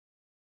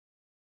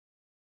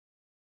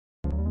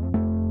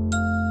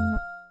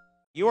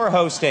You are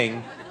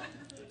hosting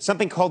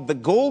something called the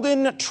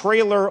Golden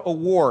Trailer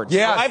Awards.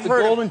 Yeah, I've the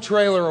heard Golden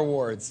Trailer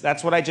Awards.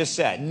 That's what I just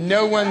said.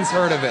 No one's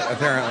heard of it,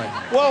 apparently.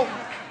 Well,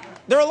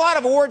 there are a lot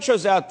of award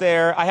shows out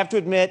there. I have to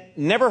admit,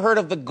 never heard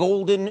of the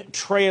Golden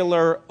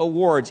Trailer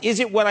Awards. Is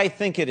it what I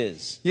think it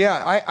is?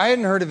 Yeah, I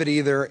hadn't heard of it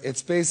either.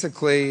 It's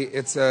basically,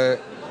 it's a...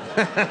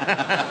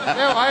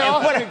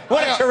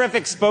 What a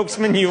terrific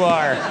spokesman you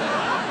are.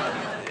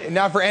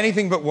 Not for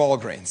anything but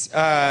Walgreens.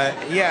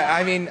 Yeah,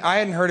 I mean, I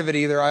hadn't heard of it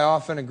either. I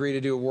often agree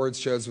to do awards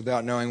shows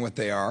without knowing what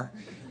they are.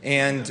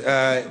 And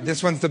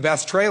this one's the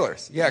best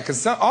trailers. Yeah,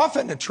 because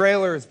often a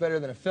trailer is better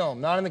than a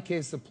film. Not in the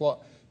case of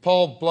Paul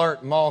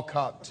Blart Mall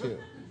Cop 2.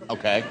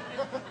 Okay.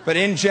 But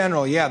in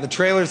general, yeah, the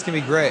trailers can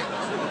be great.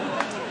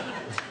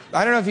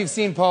 I don't know if you've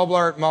seen Paul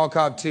Blart Mall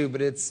Cop 2,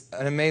 but it's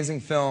an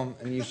amazing film,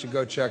 and you should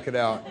go check it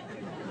out.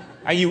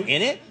 Are you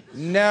in it?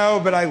 No,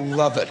 but I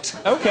love it.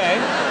 Okay.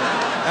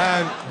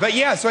 But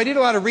yeah, so I did a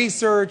lot of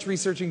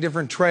researching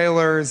different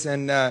trailers,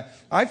 and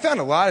I found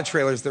a lot of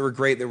trailers that were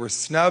great that were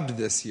snubbed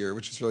this year,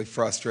 which was really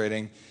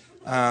frustrating.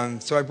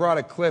 So I brought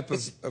a clip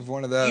of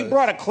one of those. You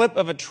brought a clip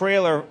of a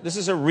trailer. This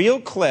is a real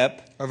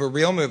clip. Of a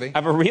real movie.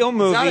 Of a real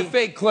movie. It's not a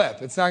fake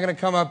clip. It's not going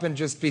to come up and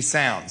just be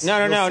sounds.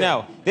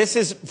 No. This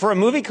is for a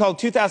movie called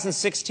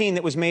 2016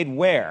 that was made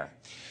where?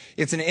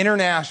 It's an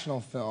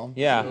international film.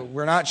 Yeah. So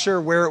we're not sure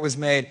where it was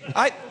made.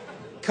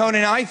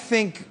 Conan, I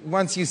think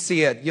once you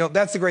see it,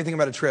 that's the great thing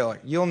about a trailer.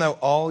 You'll know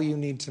all you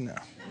need to know.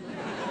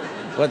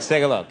 Let's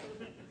take a look.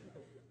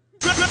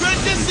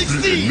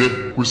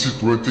 2016. Questi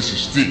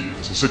 2016,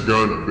 se si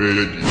gana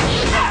bene di.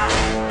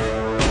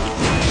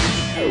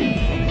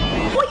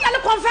 Vogliamo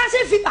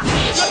confessare FIFA.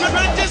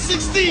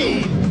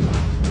 2016.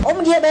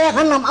 Om die bij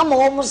gaan nam allemaal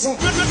om ze.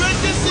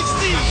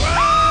 2016.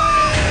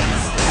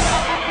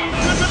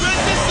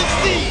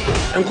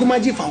 And kuma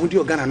ji fa hudi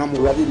ogana no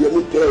mo wadi de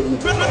mu tell me.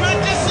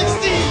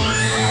 2016.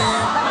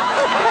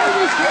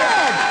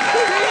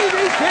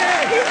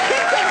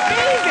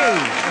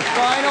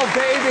 Final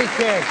baby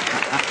kick.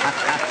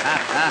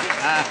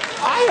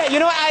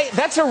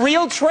 That's a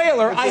real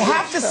trailer. I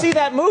have to see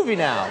that movie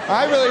now.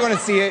 I really want to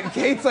see it.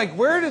 Kate's like,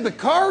 where did the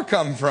car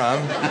come from?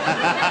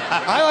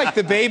 I like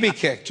the baby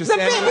kick. Just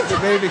end with the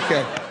baby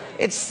kick.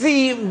 It's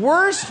the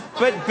worst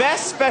but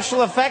best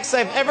special effects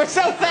I've ever.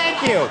 So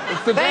thank you.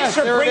 Thanks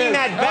for bringing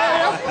that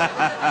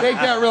back. Take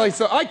that really.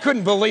 So I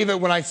couldn't believe it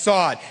when I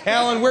saw it.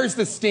 Alan, where's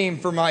the steam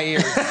for my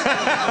ears?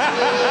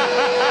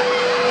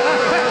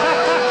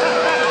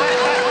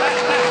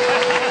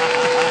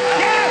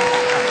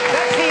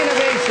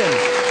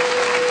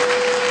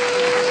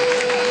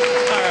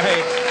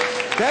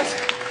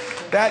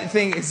 That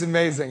thing is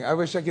amazing. I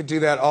wish I could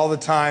do that all the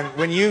time.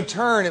 When you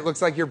turn, it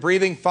looks like you're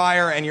breathing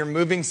fire and you're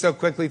moving so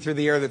quickly through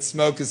the air that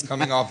smoke is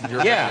coming off of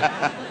your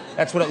Yeah,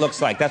 that's what it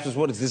looks like. That's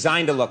what it's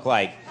designed to look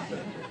like.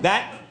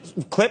 That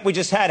clip we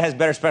just had has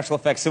better special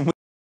effects than we